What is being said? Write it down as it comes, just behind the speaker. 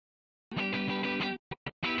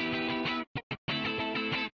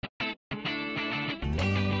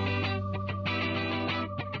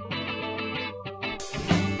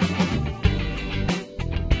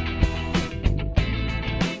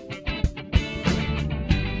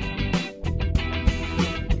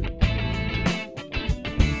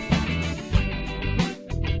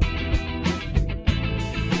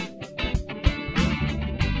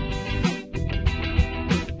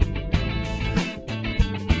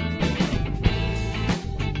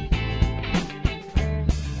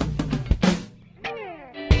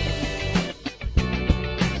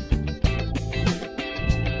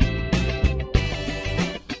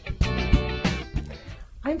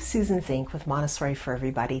Susan Zink with Montessori for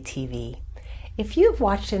Everybody TV. If you've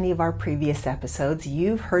watched any of our previous episodes,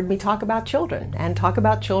 you've heard me talk about children and talk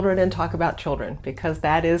about children and talk about children, because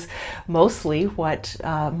that is mostly what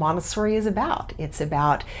Montessori is about. It's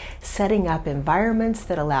about setting up environments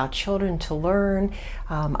that allow children to learn,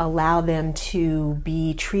 allow them to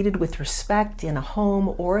be treated with respect in a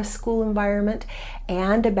home or a school environment,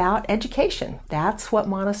 and about education. That's what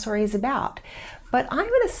Montessori is about. But I'm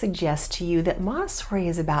going to suggest to you that Montessori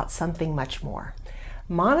is about something much more.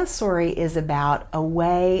 Montessori is about a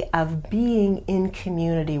way of being in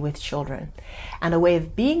community with children, and a way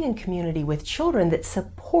of being in community with children that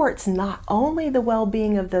supports not only the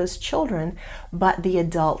well-being of those children, but the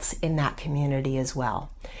adults in that community as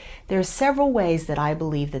well. There are several ways that I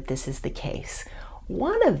believe that this is the case.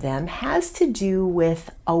 One of them has to do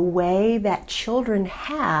with a way that children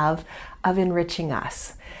have of enriching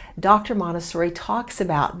us. Dr. Montessori talks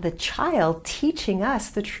about the child teaching us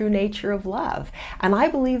the true nature of love, and I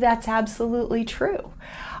believe that's absolutely true.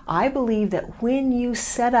 I believe that when you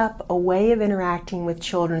set up a way of interacting with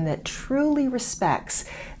children that truly respects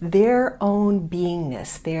their own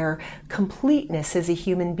beingness, their completeness as a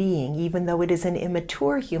human being, even though it is an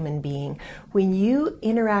immature human being, when you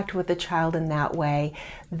interact with a child in that way,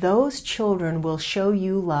 those children will show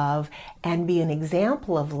you love and be an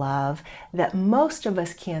example of love that most of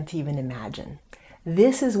us can't even imagine.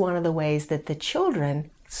 This is one of the ways that the children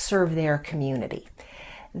serve their community.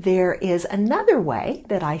 There is another way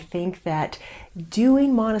that I think that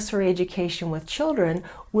doing Montessori education with children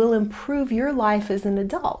will improve your life as an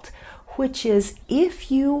adult, which is if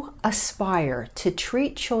you aspire to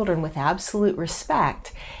treat children with absolute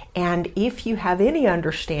respect, and if you have any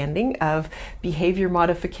understanding of behavior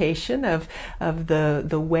modification, of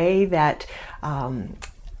the way that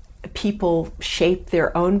people shape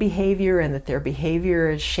their own behavior and that their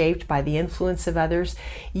behavior is shaped by the influence of others,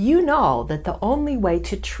 you know that the only way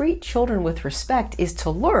to treat children with respect is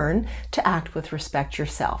to learn to act with respect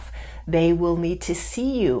yourself. They will need to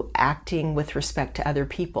see you acting with respect to other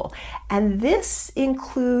people. And this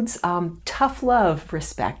includes tough love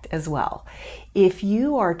respect as well. If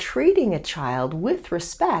you are treating a child with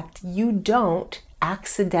respect, you don't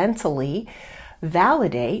accidentally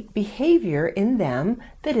validate behavior in them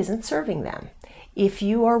that isn't serving them. If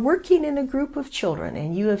you are working in a group of children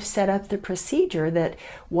and you have set up the procedure that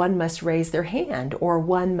one must raise their hand or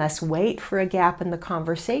one must wait for a gap in the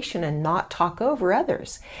conversation and not talk over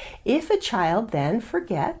others, if a child then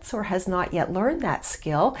forgets or has not yet learned that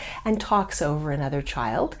skill and talks over another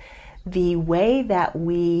child, the way that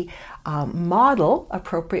we model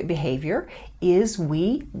appropriate behavior is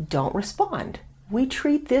we don't respond. We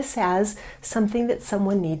treat this as something that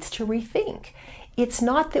someone needs to rethink. It's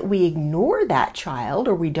not that we ignore that child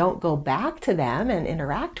or we don't go back to them and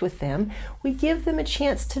interact with them. We give them a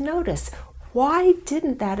chance to notice, why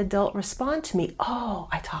didn't that adult respond to me? Oh,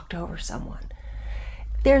 I talked over someone.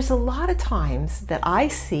 There's a lot of times that I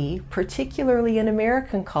see, particularly in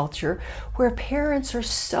American culture, where parents are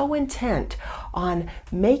so intent on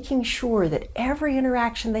making sure that every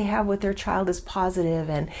interaction they have with their child is positive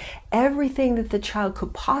and everything that the child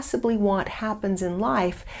could possibly want happens in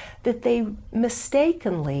life, that they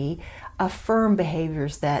mistakenly affirm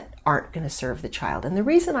behaviors that aren't going to serve the child. And the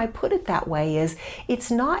reason I put it that way is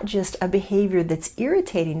it's not just a behavior that's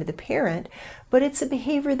irritating to the parent, but it's a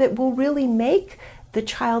behavior that will really make the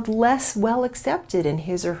child less well accepted in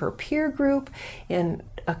his or her peer group, in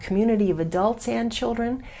a community of adults and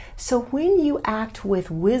children. So when you act with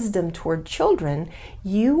wisdom toward children,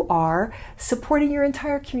 you are supporting your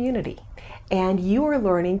entire community, and you are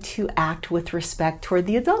learning to act with respect toward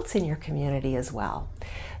the adults in your community as well.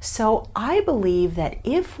 So I believe that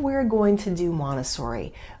if we're going to do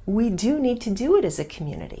Montessori, we do need to do it as a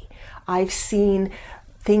community. I've seen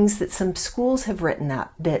things that some schools have written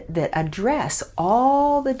up that address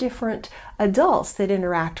all the different adults that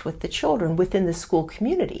interact with the children within the school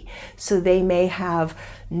community. So they may have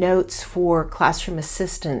notes for classroom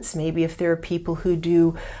assistants, maybe if there are people who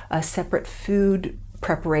do a separate food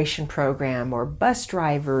preparation program, or bus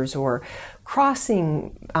drivers, or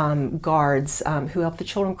crossing guards who help the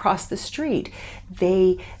children cross the street.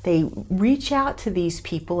 They reach out to these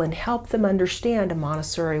people and help them understand a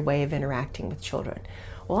Montessori way of interacting with children.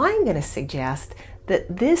 Well, I'm going to suggest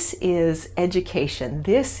that this is education.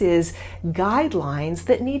 This is guidelines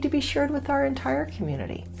that need to be shared with our entire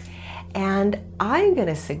community. And I'm going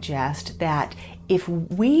to suggest that if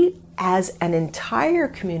we as an entire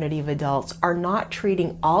community of adults are not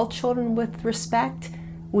treating all children with respect,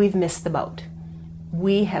 we've missed the boat.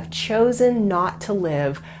 We have chosen not to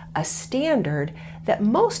live a standard that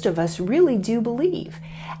most of us really do believe.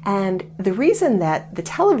 And the reason that the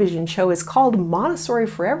television show is called Montessori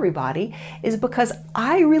for Everybody is because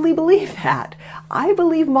I really believe that. I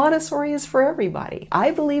believe Montessori is for everybody.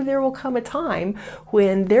 I believe there will come a time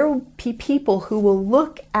when there will be people who will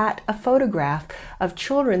look at a photograph of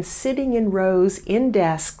children sitting in rows in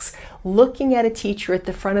desks, looking at a teacher at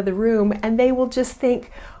the front of the room, and they will just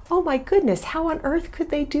think, oh my goodness, how on earth could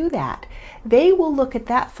they do that? They will look at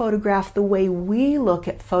that photograph the way we look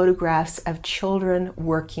at photographs of children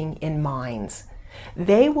working in mines.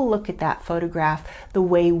 They will look at that photograph the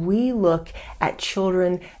way we look at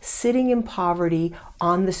children sitting in poverty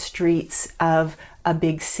on the streets of a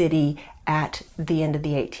big city at the end of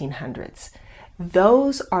the 1800s.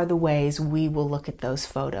 Those are the ways we will look at those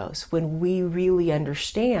photos when we really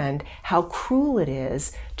understand how cruel it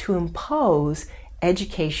is to impose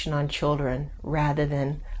education on children rather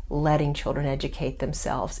than letting children educate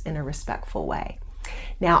themselves in a respectful way.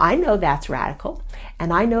 Now, I know that's radical,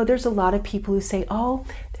 and I know there's a lot of people who say, oh,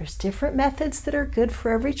 there's different methods that are good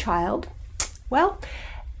for every child. Well,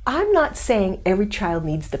 I'm not saying every child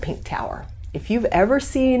needs the pink tower. If you've ever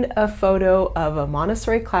seen a photo of a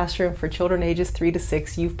Montessori classroom for children ages 3 to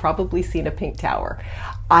 6, you've probably seen a pink tower.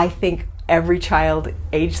 I think every child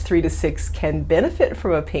age 3 to 6 can benefit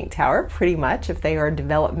from a pink tower pretty much if they are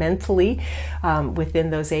developmentally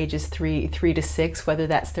within those ages 3 to 6, whether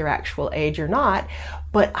that's their actual age or not.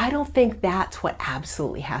 But I don't think that's what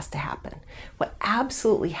absolutely has to happen. What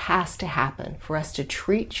absolutely has to happen for us to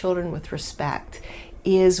treat children with respect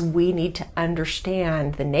is we need to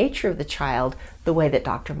understand the nature of the child the way that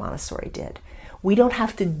Dr. Montessori did. We don't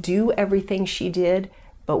have to do everything she did,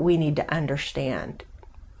 but we need to understand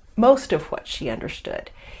most of what she understood.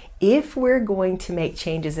 If we're going to make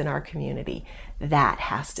changes in our community, that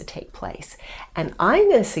has to take place. And I'm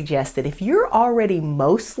going to suggest that if you're already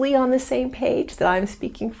mostly on the same page that I'm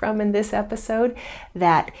speaking from in this episode,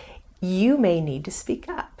 that you may need to speak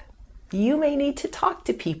up. You may need to talk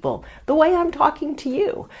to people the way I'm talking to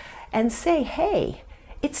you and say, hey,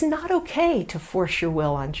 it's not okay to force your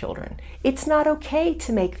will on children. It's not okay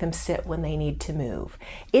to make them sit when they need to move.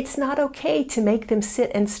 It's not okay to make them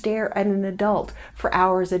sit and stare at an adult for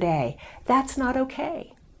hours a day. That's not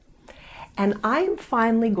okay. And I'm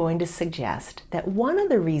finally going to suggest that one of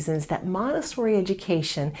the reasons that Montessori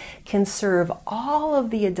education can serve all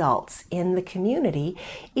of the adults in the community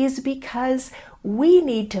is because we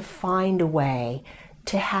need to find a way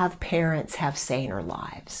to have parents have saner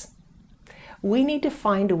lives. We need to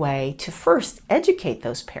find a way to first educate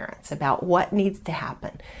those parents about what needs to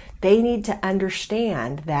happen. They need to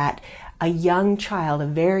understand that a young child, a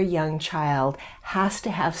very young child, has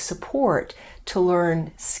to have support to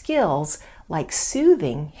learn skills like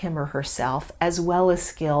soothing him or herself, as well as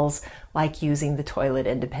skills like using the toilet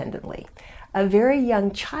independently. A very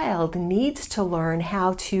young child needs to learn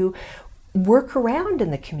how to work around in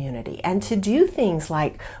the community and to do things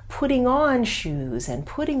like putting on shoes and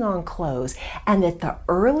putting on clothes, and that the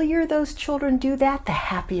earlier those children do that, the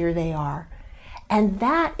happier they are. And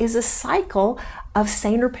that is a cycle of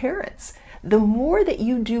saner parents. The more that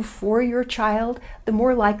you do for your child, the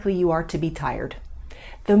more likely you are to be tired.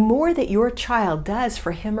 The more that your child does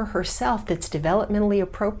for him or herself that's developmentally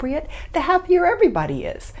appropriate, the happier everybody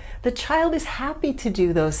is. The child is happy to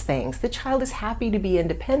do those things. The child is happy to be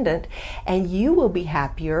independent, and you will be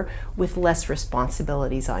happier with less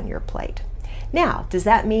responsibilities on your plate. Now, does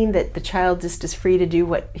that mean that the child just is free to do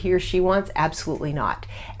what he or she wants? Absolutely not.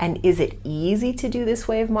 And is it easy to do this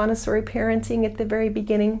way of Montessori parenting at the very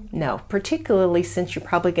beginning? No, particularly since you're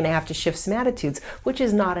probably going to have to shift some attitudes, which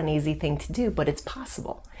is not an easy thing to do, but it's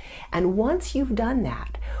possible. And once you've done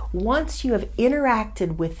that, once you have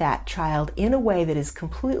interacted with that child in a way that is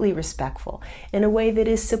completely respectful, in a way that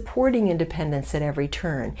is supporting independence at every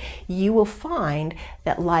turn, you will find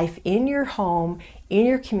that life in your home, in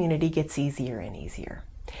your community, gets easier and easier.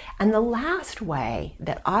 And the last way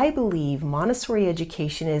that I believe Montessori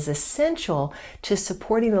education is essential to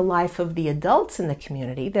supporting the life of the adults in the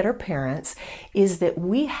community that are parents is that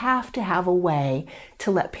we have to have a way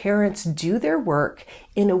to let parents do their work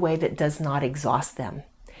in a way that does not exhaust them.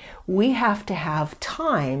 We have to have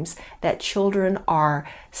times that children are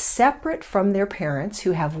separate from their parents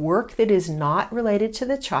who have work that is not related to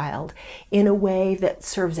the child in a way that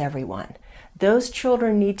serves everyone. Those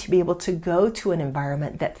children need to be able to go to an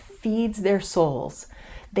environment that feeds their souls.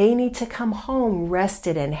 They need to come home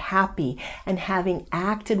rested and happy and having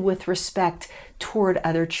acted with respect toward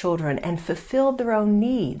other children and fulfilled their own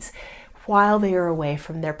needs while they are away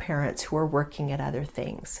from their parents who are working at other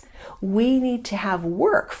things. We need to have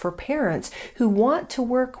work for parents who want to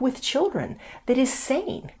work with children that is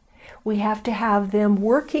sane, We have to have them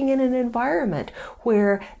working in an environment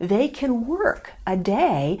where they can work a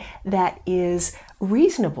day that is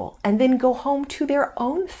reasonable and then go home to their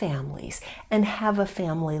own families and have a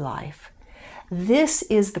family life. This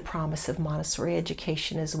is the promise of Montessori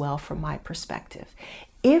education as well, from my perspective.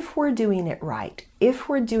 If we're doing it right, if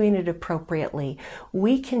we're doing it appropriately,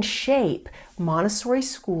 we can shape Montessori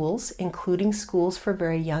schools, including schools for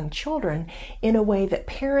very young children, in a way that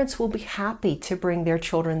parents will be happy to bring their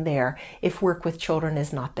children there if work with children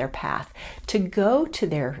is not their path, to go to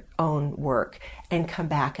their own work and come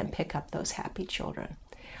back and pick up those happy children.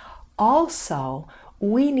 Also,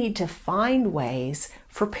 we need to find ways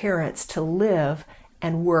for parents to live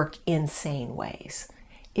and work in sane ways.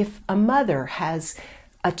 If a mother has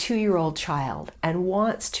a 2-year-old child and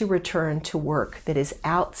wants to return to work that is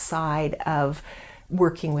outside of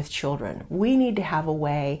working with children, we need to have a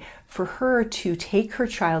way for her to take her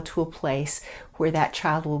child to a place where that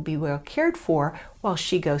child will be well cared for while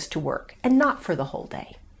she goes to work, and not for the whole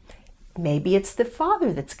day. Maybe it's the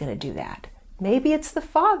father that's going to do that. Maybe it's the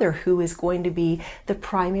father who is going to be the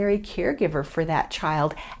primary caregiver for that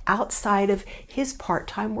child outside of his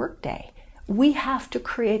part-time workday. We have to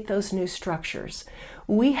create those new structures.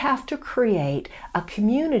 We have to create a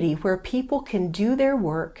community where people can do their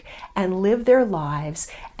work and live their lives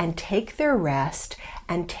and take their rest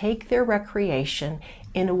and take their recreation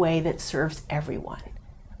in a way that serves everyone.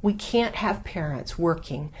 We can't have parents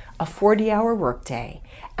working a 40-hour workday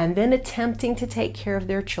and then attempting to take care of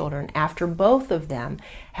their children after both of them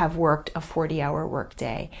have worked a 40-hour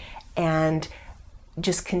workday and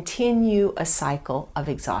just continue a cycle of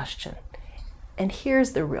exhaustion. And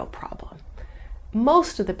here's the real problem.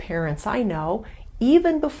 Most of the parents I know,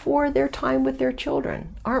 even before their time with their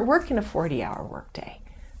children, aren't working a 40-hour workday.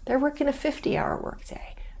 They're working a 50-hour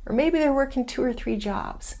workday, or maybe they're working 2 or 3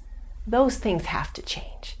 jobs. Those things have to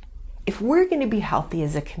change. If we're going to be healthy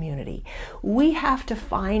as a community, we have to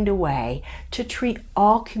find a way to treat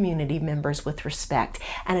all community members with respect.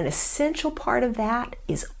 And an essential part of that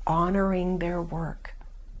is honoring their work.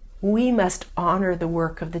 We must honor the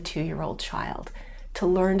work of the 2-year-old child, to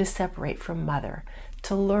learn to separate from mother,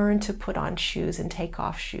 to learn to put on shoes and take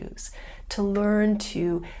off shoes, to learn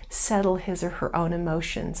to settle his or her own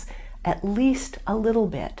emotions, at least a little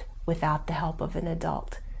bit, without the help of an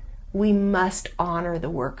adult. We must honor the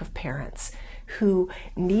work of parents who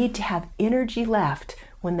need to have energy left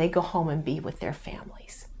when they go home and be with their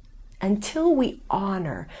families. Until we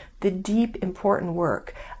honor the deep, important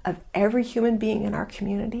work of every human being in our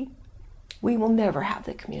community, we will never have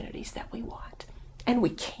the communities that we want. And we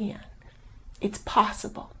can. It's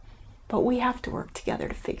possible. But we have to work together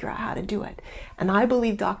to figure out how to do it. And I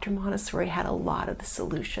believe Dr. Montessori had a lot of the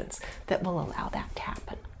solutions that will allow that to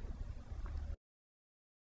happen.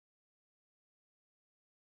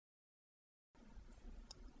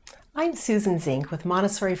 I'm Susan Zink with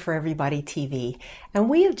Montessori for Everybody TV, and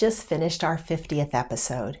we have just finished our 50th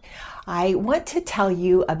episode. I want to tell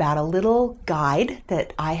you about a little guide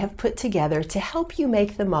that I have put together to help you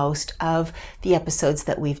make the most of the episodes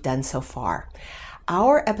that we've done so far.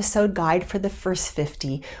 Our episode guide for the first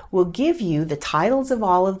 50 will give you the titles of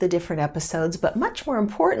all of the different episodes, but much more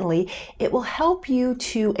importantly, it will help you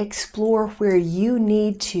to explore where you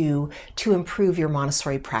need to improve your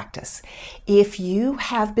Montessori practice. If you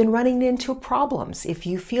have been running into problems, if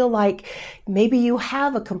you feel like maybe you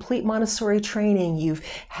have a complete Montessori training, you've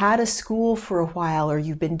had a school for a while, or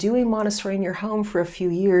you've been doing Montessori in your home for a few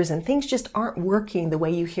years and things just aren't working the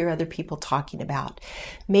way you hear other people talking about.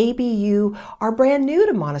 Maybe you are brand new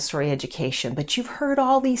to Montessori education, but you've heard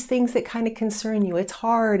all these things that kind of concern you. It's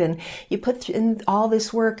hard and you put in all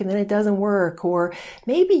this work and then it doesn't work, or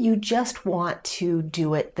maybe you just want to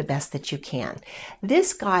do it the best that you can.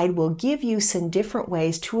 This guide will give you some different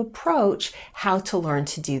ways to approach how to learn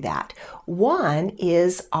to do that. One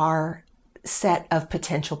is our set of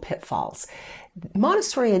potential pitfalls.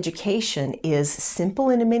 Montessori education is simple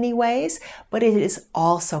in many ways, but it is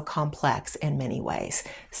also complex in many ways.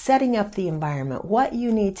 Setting up the environment, what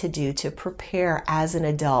you need to do to prepare as an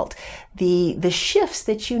adult, the shifts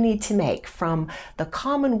that you need to make from the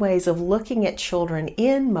common ways of looking at children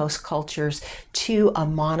in most cultures to a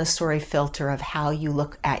Montessori filter of how you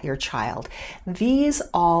look at your child. These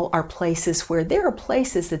all are places where there are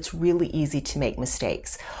places that's really easy to make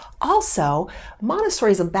mistakes. Also,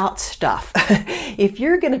 Montessori is about stuff. If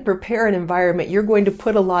you're going to prepare an environment, you're going to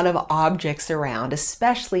put a lot of objects around,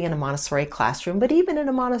 especially in a Montessori classroom, but even in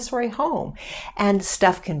a Montessori home. And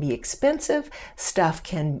stuff can be expensive, stuff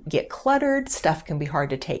can get cluttered, stuff can be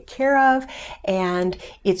hard to take care of, and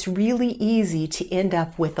it's really easy to end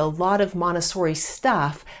up with a lot of Montessori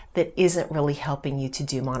stuff that isn't really helping you to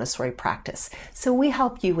do Montessori practice. So we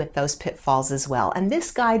help you with those pitfalls as well. And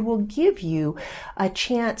this guide will give you a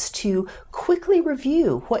chance to quickly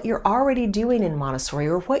review what you're already doing in Montessori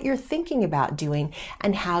or what you're thinking about doing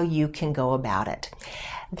and how you can go about it.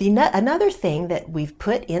 Another thing that we've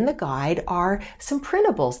put in the guide are some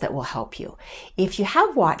printables that will help you. If you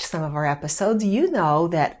have watched some of our episodes, you know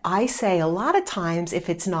that I say a lot of times if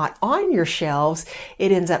it's not on your shelves,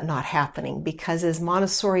 it ends up not happening, because as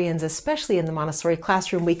Montessorians, especially in the Montessori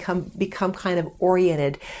classroom, we become kind of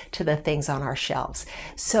oriented to the things on our shelves.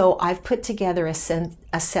 So I've put together a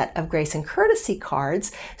set of grace and courtesy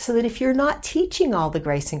cards so that if you're not teaching all the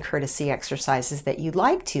grace and courtesy exercises that you'd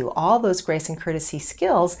like to, all those grace and courtesy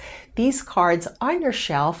skills, these cards on your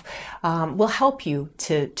shelf will help you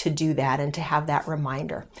to do that and to have that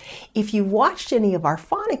reminder. If you've watched any of our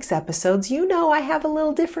phonics episodes, you know I have a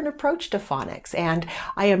little different approach to phonics, and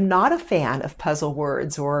I am not a fan of puzzle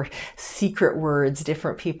words or secret words.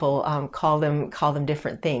 Different people call them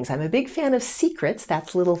different things. I'm a big fan of secrets.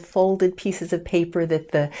 That's little folded pieces of paper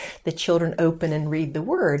that the children open and read the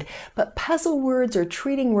word. But puzzle words or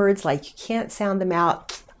treating words like you can't sound them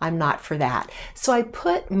out, I'm not for that. So I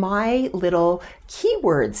put my little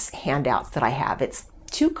keywords handouts that I have. It's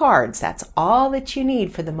 2 cards. That's all that you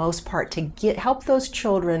need for the most part to help those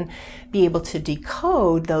children be able to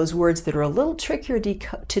decode those words that are a little trickier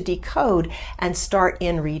to decode and start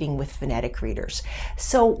in reading with phonetic readers.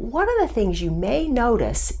 So one of the things you may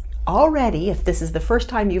notice already, if this is the first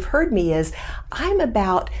time you've heard me, is I'm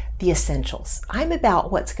about the essentials. I'm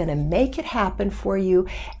about what's going to make it happen for you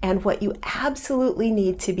and what you absolutely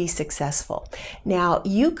need to be successful. Now,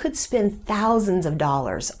 you could spend thousands of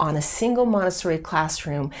dollars on a single Montessori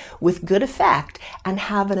classroom with good effect and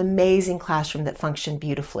have an amazing classroom that functioned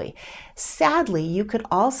beautifully. Sadly, you could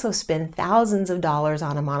also spend thousands of dollars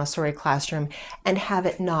on a Montessori classroom and have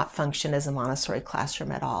it not function as a Montessori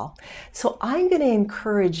classroom at all. So I'm going to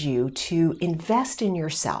encourage you to invest in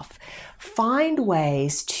yourself. Find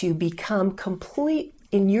ways to become complete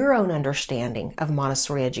in your own understanding of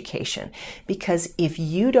Montessori education, because if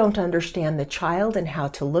you don't understand the child and how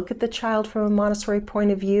to look at the child from a Montessori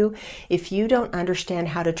point of view, if you don't understand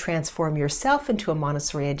how to transform yourself into a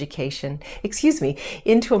Montessori educator,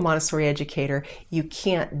 you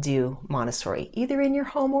can't do Montessori, either in your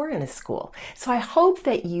home or in a school. So I hope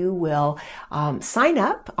that you will sign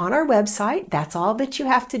up on our website. That's all that you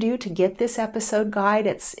have to do to get this episode guide.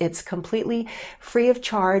 It's completely free of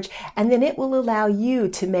charge, and then it will allow you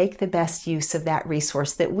to make the best use of that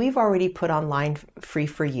resource that we've already put online free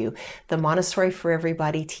for you, the Montessori for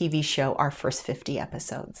Everybody TV show, our first 50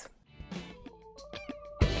 episodes.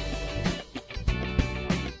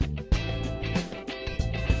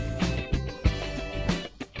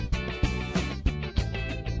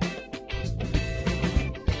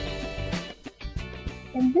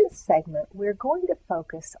 In this segment, we're going to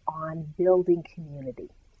focus on building community.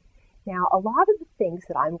 Now, a lot of the things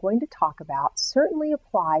that I'm going to talk about certainly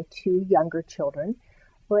apply to younger children,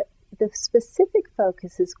 but the specific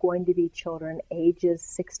focus is going to be children ages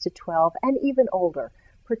 6 to 12 and even older,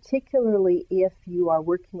 particularly if you are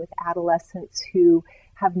working with adolescents who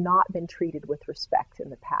have not been treated with respect in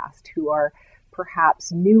the past, who are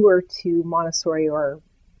perhaps newer to Montessori or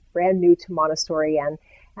brand new to Montessori and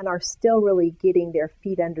are still really getting their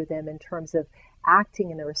feet under them in terms of acting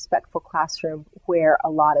in a respectful classroom where a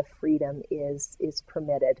lot of freedom is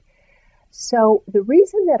permitted. So the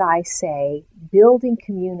reason that I say building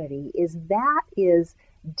community is that is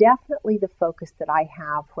definitely the focus that I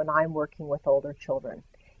have when I'm working with older children.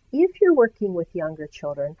 If you're working with younger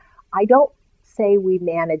children, I don't say we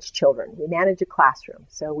manage children. We manage a classroom.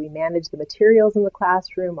 So we manage the materials in the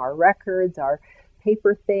classroom, our records, our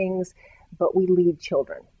paper things, but we lead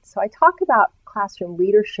children. So I talk about classroom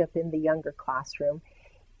leadership in the younger classroom.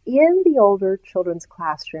 In the older children's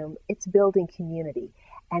classroom, it's building community,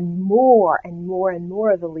 and more and more and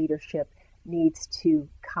more of the leadership needs to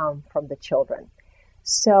come from the children.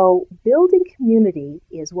 So building community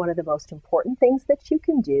is one of the most important things that you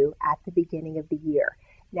can do at the beginning of the year.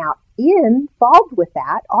 Now, involved with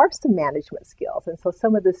that are some management skills. And so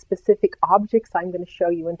some of the specific objects I'm going to show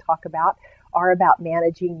you and talk about are about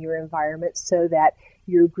managing your environment so that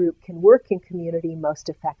your group can work in community most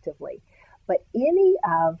effectively. But any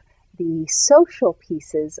of the social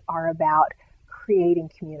pieces are about creating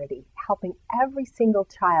community, helping every single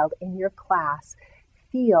child in your class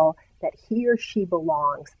feel that he or she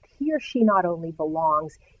belongs. He or she not only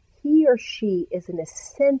belongs, he or she is an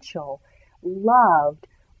essential, loved,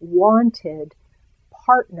 wanted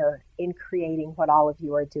partner in creating what all of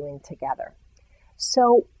you are doing together.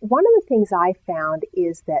 So one of the things I found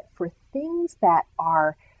is that for things that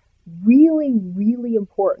are really, really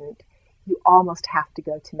important, you almost have to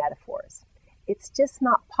go to metaphors. It's just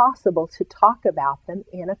not possible to talk about them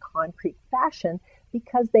in a concrete fashion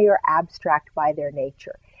because they are abstract by their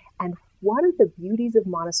nature. And one of the beauties of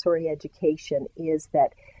Montessori education is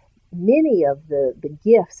that many of the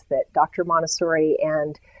gifts that Dr. Montessori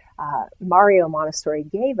and Mario Montessori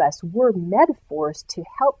gave us were metaphors to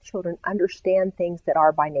help children understand things that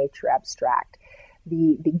are by nature abstract.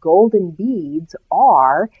 The golden beads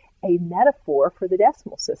are a metaphor for the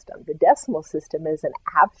decimal system. The decimal system is an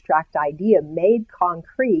abstract idea made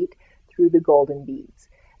concrete through the golden beads.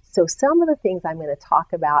 So some of the things I'm going to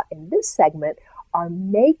talk about in this segment are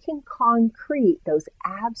making concrete those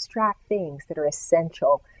abstract things that are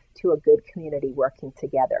essential to a good community working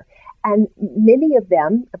together. And many of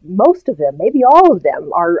them, most of them, maybe all of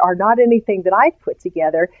them are not anything that I've put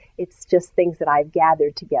together. It's just things that I've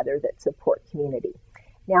gathered together that support community.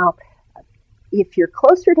 Now, if you're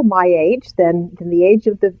closer to my age than the age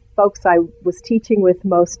of the folks I was teaching with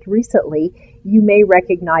most recently, you may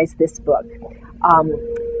recognize this book.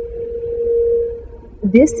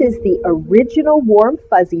 This is the original Warm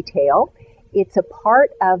Fuzzy Tale. It's a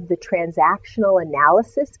part of the transactional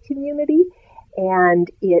analysis community, and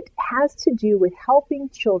it has to do with helping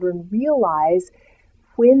children realize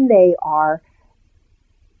when they are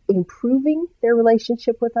improving their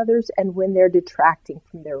relationship with others and when they're detracting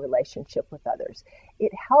from their relationship with others.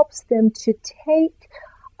 It helps them to take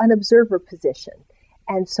an observer position.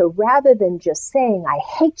 And so rather than just saying, I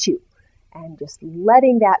hate you, and just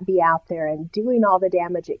letting that be out there and doing all the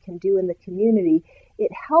damage it can do in the community, it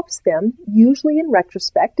helps them, usually in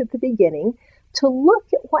retrospect at the beginning, to look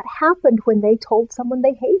at what happened when they told someone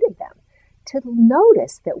they hated them. To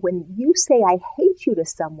notice that when you say, I hate you to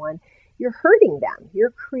someone, you're hurting them.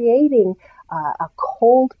 You're creating a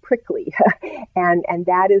cold prickly. and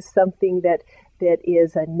that is something that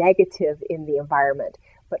is a negative in the environment.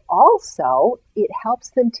 But also, it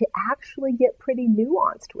helps them to actually get pretty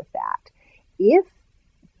nuanced with that. If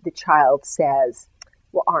the child says,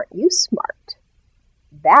 well, aren't you smart?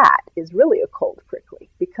 That is really a cold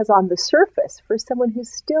prickly, because on the surface, for someone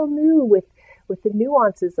who's still new with the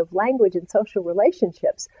nuances of language and social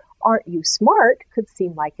relationships, aren't you smart could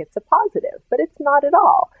seem like it's a positive, but it's not at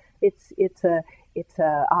all. It's a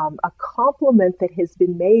compliment that has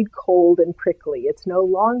been made cold and prickly. It's no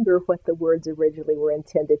longer what the words originally were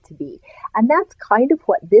intended to be. And that's kind of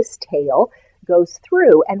what this tale goes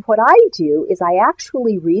through. And what I do is I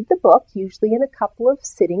actually read the book, usually in a couple of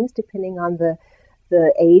sittings, depending on the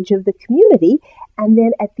age of the community. And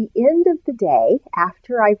then at the end of the day,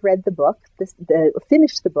 after I've read the book,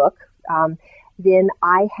 finished the book, then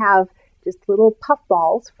I have just little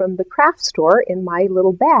puffballs from the craft store in my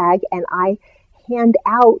little bag, and I hand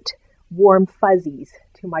out warm fuzzies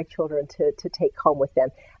to my children to take home with them.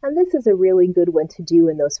 And this is a really good one to do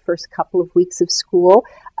in those first couple of weeks of school,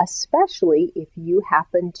 especially if you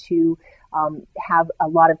happen to have a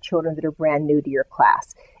lot of children that are brand new to your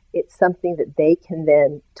class. It's something that they can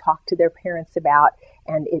then talk to their parents about,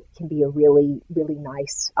 and it can be a really, really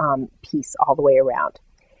nice piece all the way around.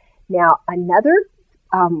 Now, another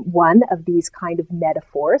one of these kind of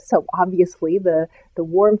metaphors, so obviously the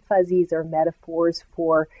warm fuzzies are metaphors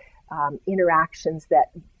for interactions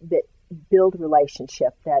that build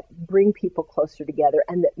relationship, that bring people closer together,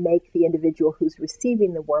 and that make the individual who's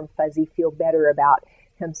receiving the warm fuzzy feel better about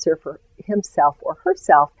himself or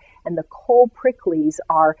herself. And the cold pricklies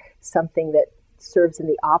are something that serves in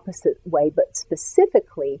the opposite way, but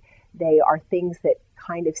specifically they are things that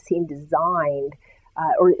kind of seem designed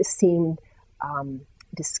or seem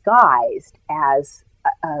disguised as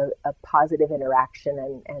a positive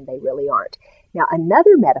interaction, and they really aren't. Now,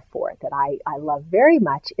 another metaphor that I love very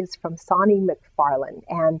much is from Sonny McFarlane.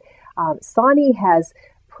 And Sonny has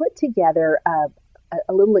put together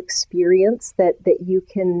a little experience that you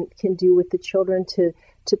can do with the children to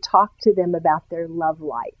talk to them about their love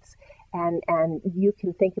lights. And you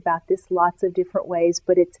can think about this lots of different ways,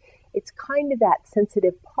 but it's kind of that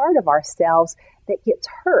sensitive part of ourselves that gets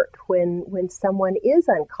hurt when someone is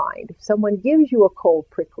unkind. If someone gives you a cold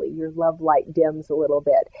prickly, your love light dims a little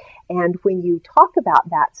bit. And when you talk about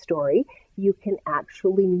that story, you can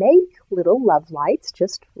actually make little love lights,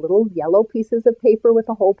 just little yellow pieces of paper with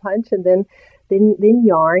a hole punch, and then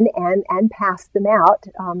yarn and pass them out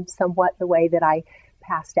somewhat the way that I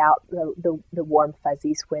passed out the warm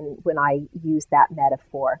fuzzies when I use that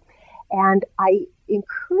metaphor. And I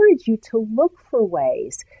encourage you to look for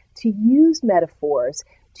ways to use metaphors,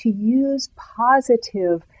 to use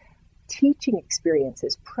positive teaching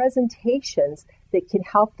experiences, presentations that can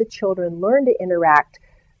help the children learn to interact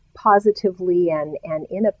positively and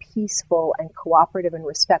in a peaceful and cooperative and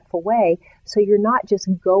respectful way, so you're not just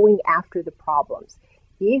going after the problems.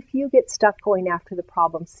 If you get stuck going after the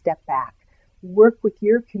problems, step back. Work with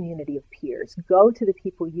your community of peers. Go to the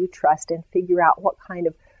people you trust and figure out what kind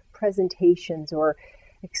of presentations or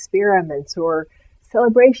experiments or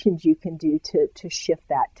celebrations you can do to shift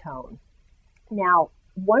that tone. Now,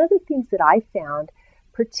 one of the things that I found,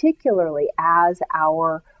 particularly as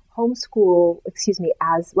our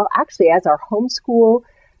as our homeschool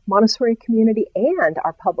Montessori community and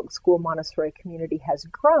our public school Montessori community has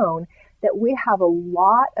grown, that we have a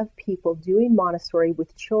lot of people doing Montessori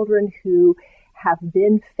with children who have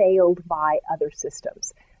been failed by other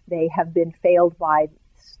systems. They have been failed by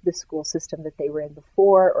the school system that they were in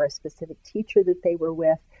before, or a specific teacher that they were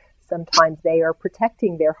with. Sometimes they are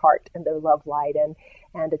protecting their heart and their love light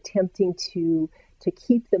and attempting to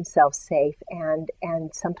keep themselves safe, and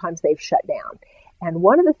sometimes they've shut down. And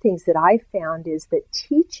one of the things that I found is that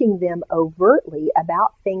teaching them overtly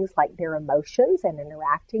about things like their emotions and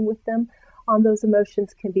interacting with them on those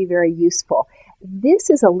emotions can be very useful.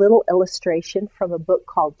 This is a little illustration from a book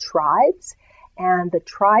called Tribes. And the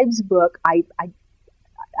Tribes book, I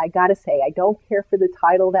gotta say, I don't care for the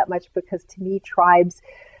title that much, because to me, tribes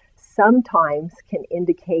sometimes can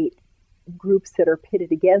indicate groups that are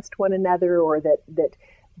pitted against one another, or that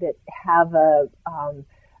have a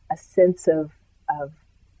sense of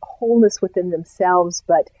wholeness within themselves,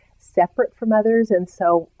 but separate from others. And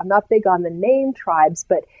so I'm not big on the name tribes,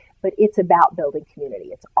 but it's about building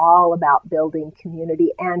community. It's all about building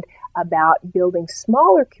community and about building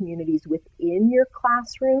smaller communities within your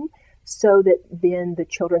classroom, so that then the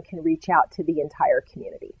children can reach out to the entire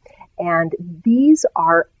community. And these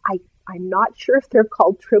are, I'm not sure if they're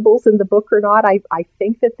called tribbles in the book or not. I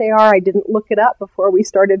think that they are. I didn't look it up before we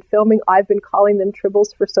started filming. I've been calling them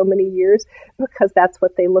tribbles for so many years because that's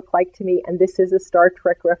what they look like to me. And this is a Star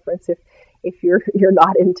Trek reference if you're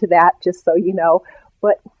not into that, just so you know.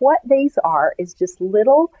 But what these are is just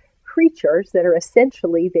little creatures that are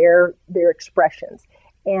essentially their expressions.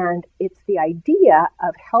 And it's the idea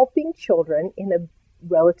of helping children in a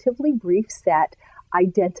relatively brief set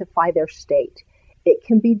identify their state. It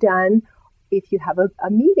can be done if you have a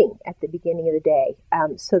meeting at the beginning of the day,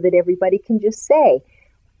 so that everybody can just say,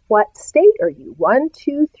 what state are you? 1,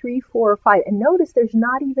 2, 3, 4, or 5. And notice there's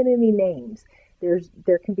not even any names.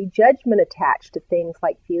 There can be judgment attached to things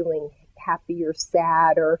like feeling happy or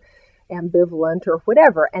sad or ambivalent or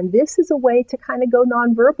whatever. And this is a way to kind of go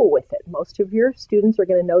nonverbal with it. Most of your students are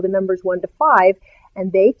going to know the numbers 1 to 5,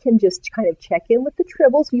 and they can just kind of check in with the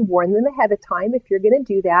tribbles. You warn them ahead of time if you're going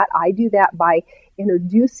to do that. I do that by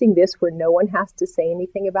introducing this where no one has to say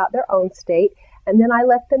anything about their own state. And then I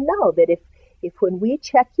let them know that if when we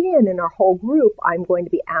check in our whole group, I'm going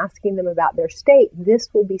to be asking them about their state,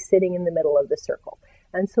 this will be sitting in the middle of the circle.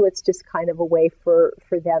 And so it's just kind of a way for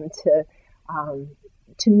them to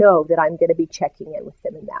know that I'm going to be checking in with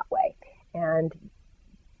them in that way. And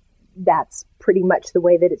that's pretty much the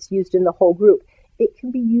way that it's used in the whole group. It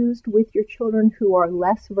can be used with your children who are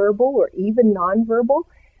less verbal or even nonverbal,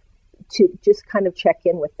 to just kind of check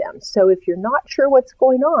in with them. So if you're not sure what's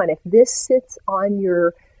going on, if this sits on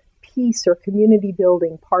your peace or community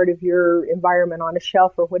building part of your environment on a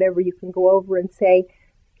shelf or whatever, you can go over and say,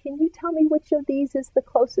 can you tell me which of these is the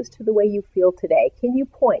closest to the way you feel today? Can you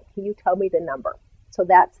point? Can you tell me the number? So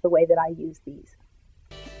that's the way that I use these.